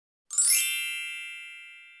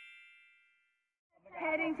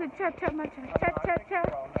heading to Cha-Cha Matcha. Cha-Cha-Cha,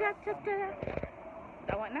 Cha-Cha-Cha.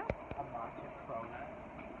 That one now? A matcha cronut.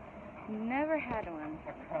 Never had one.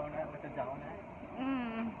 A cronut with a donut.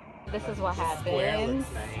 This is what happens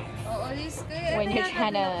when you're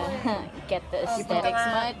trying to get the aesthetics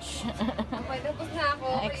much.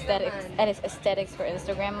 Aesthetics for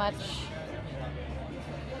Instagram much.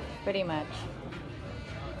 Pretty much.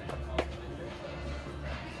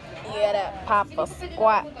 You gotta pop a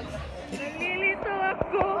squat. Nalilito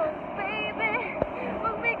ako, baby,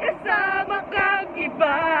 pag may kasama kang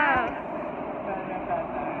iba.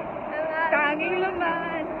 Tanging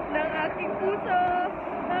laman ng aking puso,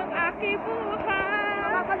 ng aking buhay.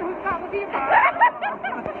 Nakakaluhod ka ako dito.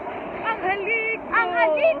 Ang halik mo. Ang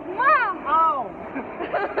halik mo. Oh.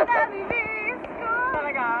 Namimiss ko.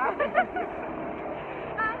 Talaga?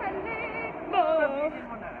 Ang halik mo.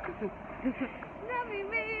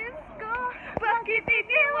 Namimiss ko. Bakit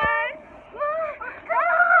iniwan mo?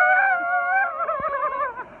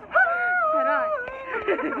 Sarap.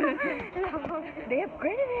 They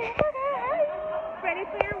upgraded it. Ready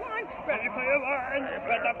Player One. Ready Player One.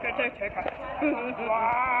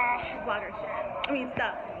 Vlogger shit. I mean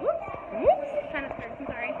stuff. Whoops. Whoops. Kind of skirts. I'm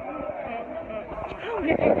sorry.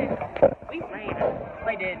 We ran.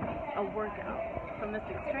 I did a workout from the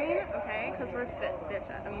 6th train. Okay, because we're fit, bitch.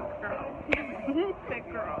 I mean, girls. Fit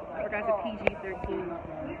girls. Our guys a PG-13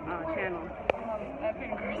 channel. I've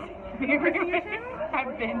been in your channel?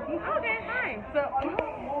 I've been. Okay, fine. So.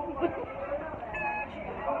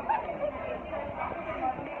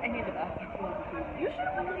 I need the bathroom. You should.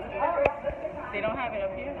 They don't have it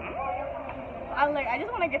up here. I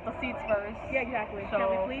just want to get the seats first. Yeah, exactly. So, can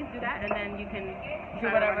we please do that, and then you can do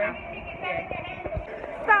whatever. Yeah.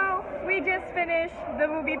 So we just finished the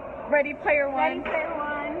movie Ready Player One. Ready Player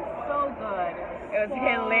One. So good. It was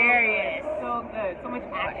hilarious. So good. So much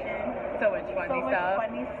action. So much funny stuff.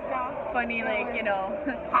 Funny stuff. Funny, like, you know.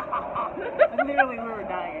 Literally, we were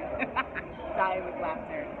dying. Dying with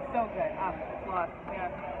laughter. So good. Applause. Yeah.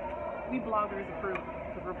 We bloggers approve.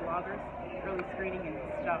 Because we're bloggers. Early screening and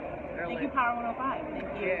stuff. Thank you, Power 105.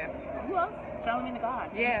 Thank you. Yeah. Who else? Charlamagne the God.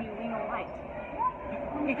 Yeah. Thank you, Lino White.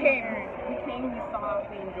 We came, we saw,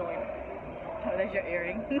 we enjoyed. Oh, there's your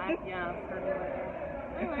earring. Yeah.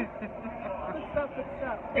 Anyway. Good stuff, good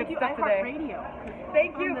stuff. Thank you, iHeartRadio.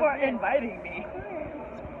 Thank you for inviting me.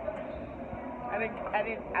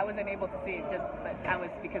 I wasn't able to see it, but I was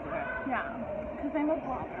because of her. Yeah, because I'm a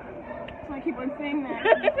blogger. So I keep on saying that.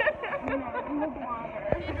 You know, I'm a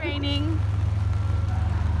blogger. It's raining,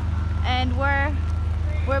 and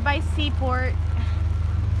we're by Seaport.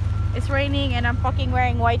 It's raining, and I'm fucking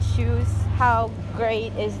wearing white shoes. How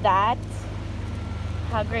great is that?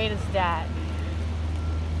 How great is that?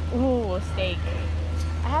 Ooh, steak.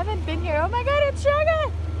 I haven't been here. Oh my god, it's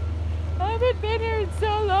Sugar! I haven't been here in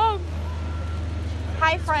so long.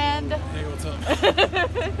 Hi, friend. Hey, what's up?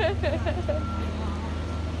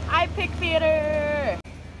 I pick theater.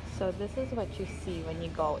 So this is what you see when you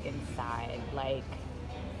go inside. Like,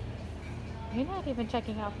 you're not even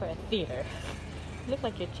checking out for a theater. You look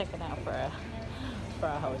like you're checking out for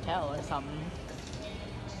a hotel or something.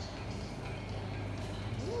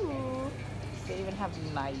 Ooh. They even have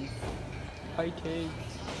nice high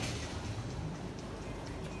cakes.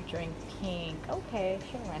 Drink pink. Okay,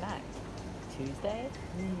 sure, why not? Tuesday?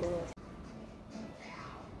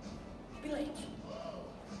 Be late.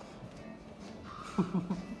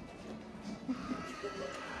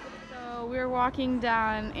 So we're walking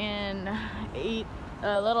down in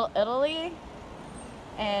Little Italy,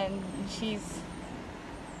 and she's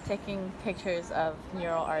taking pictures of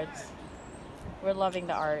mural arts. We're loving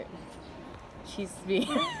the art. She's being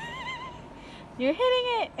You're hitting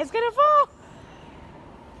it! It's gonna fall!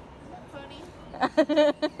 Funny.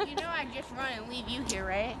 You know I just run and leave you here,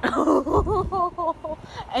 right?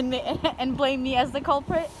 and blame me as the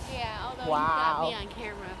culprit? Yeah, although you got me on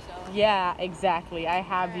camera, so... Yeah, exactly. I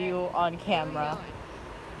have you on camera.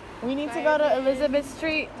 We need to go to Elizabeth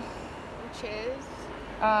Street. Which is?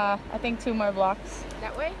 I think 2 more blocks.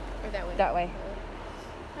 That way? Or that way? That way.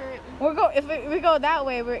 Alright. If we go that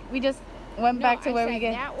way, we just went back to where we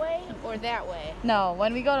get... that way or that way? No,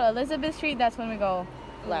 when we go to Elizabeth Street, that's when we go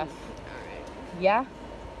left. Yeah?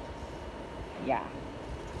 Yeah.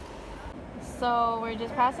 So we're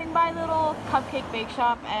just passing by little cupcake bake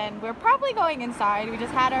shop, and we're probably going inside. We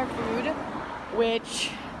just had our food, which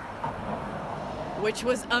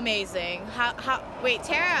was amazing. Wait,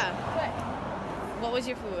 Tara. What was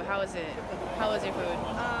your food? How was it? How was your food?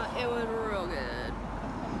 It was real good.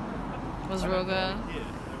 It was real good?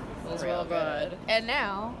 It was real good. And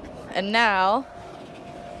now,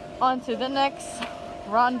 on to the next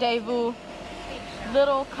rendezvous.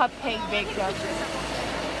 little cupcake bakery.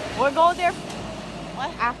 We'll go there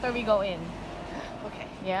What? after we go in. Okay.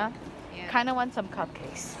 Yeah? Yeah. Kind of want some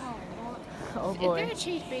cupcakes. Oh Is boy. there a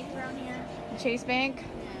Chase Bank around here? Chase Bank?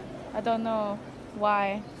 Yeah. I don't know.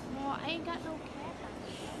 Why? Well, I ain't got no cash.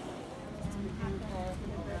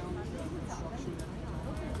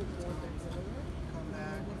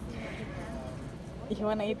 You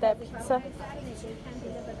want to eat that pizza?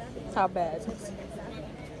 How bad? I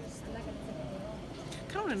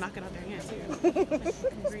kind of want to knock it out their hands too.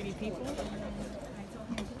 Greedy people.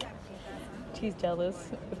 She's jealous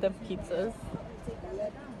of them pizzas.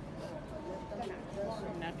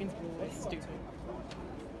 Napkins blue is stupid.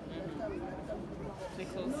 They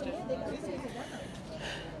closed it.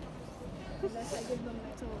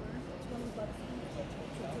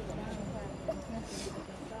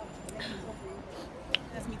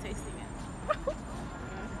 That's me tasting it.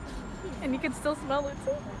 And you can still smell it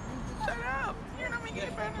too. Shut up! You're not making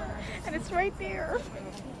it better. And it's right there.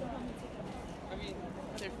 I mean,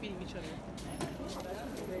 they're feeding each other.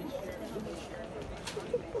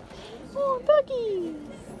 Oh, duckies!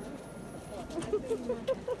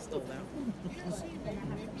 Still though.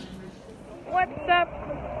 What's up?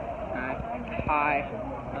 Hi.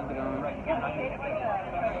 How's it going?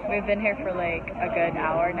 We've been here for like a good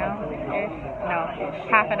hour now. No,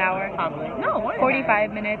 half an hour. Probably. No, what?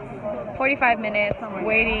 45 minutes. 45 minutes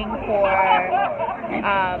waiting for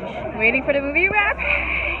the movie wrap.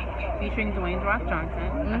 Featuring Dwayne The Rock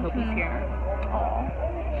Johnson. I hope he's here. Aw.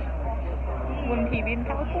 Wouldn't he be in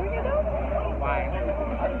California though? Why?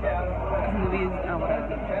 Because movies, whatever.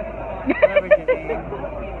 Whatever, Jimmy.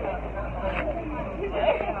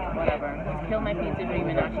 Whatever. Killed my pizza dream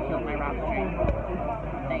and now she killed my rock dream.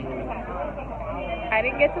 Thanks. I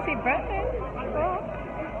didn't get to see Brendan.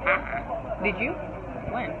 Did you?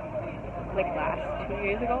 When? Like 2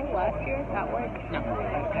 years ago? Last year? At work? No.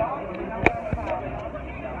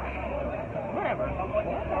 Whatever. What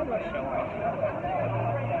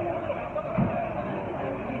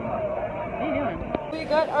are you doing? We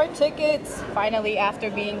got our tickets finally after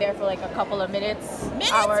being there for like a couple of minutes.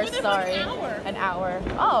 Hours, sorry. An hour.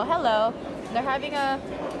 Oh, hello. They're having a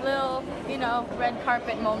little, red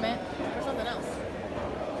carpet moment. Or something else.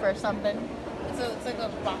 For something. It's like a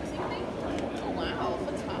boxing thing? Oh wow,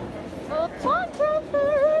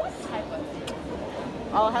 Photographers. type of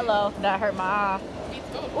Oh, hello. That hurt my eye.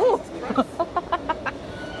 Ooh.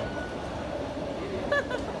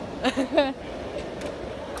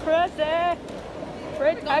 Crazy.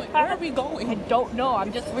 Where are we going? I don't know.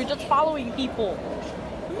 We're just following people.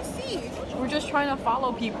 Let me see. We're just trying to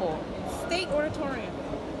follow people. State Auditorium.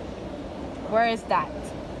 Where is that?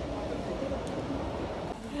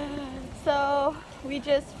 So we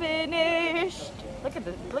just finished. Look at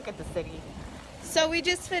the city. So we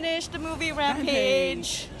just finished the movie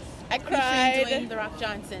Rampage. I cried. Featuring Dwayne The Rock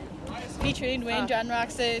Johnson. Featuring Dwayne John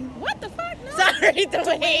Roxon. What the fuck? No. Sorry,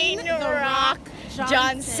 Dwayne The Rock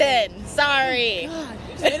Johnson. Sorry. God,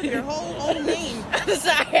 you said your whole name. I'm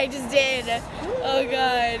sorry, I just did. Oh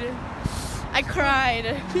god. I cried.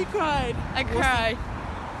 He cried. I cried.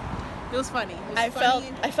 It was funny. It was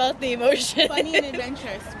I felt the emotion. funny and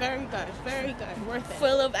adventurous. Very good. Very good. Worth it.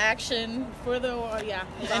 Full of action For the yeah.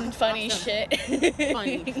 and funny shit.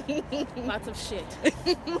 Funny. Lots of shit.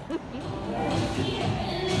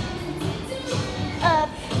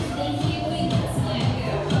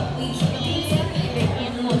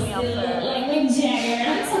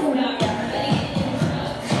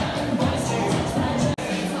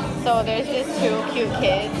 So there's these two cute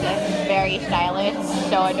kids and very stylish,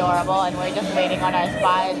 so adorable, and we're just waiting on our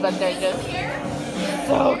spot, but they're just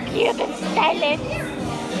so cute and stylish.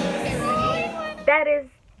 That is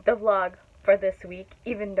the vlog for this week,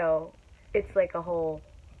 even though it's like a whole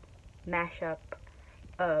mashup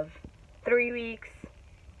of 3 weeks,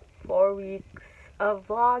 4 weeks of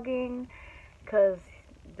vlogging, because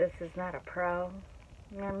this is not a pro,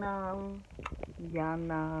 you know.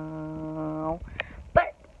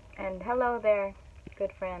 And hello there,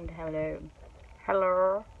 good friend, hello.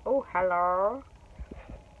 Hello. Oh, hello.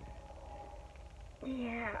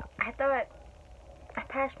 Yeah, I thought I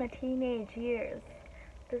passed my teenage years.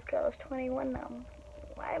 This girl is 21 now.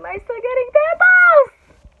 Why am I still getting pimples?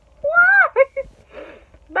 Why?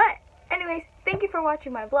 But anyways, thank you for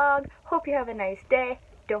watching my vlog. Hope you have a nice day.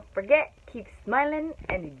 Don't forget, keep smiling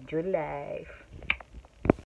and enjoy life.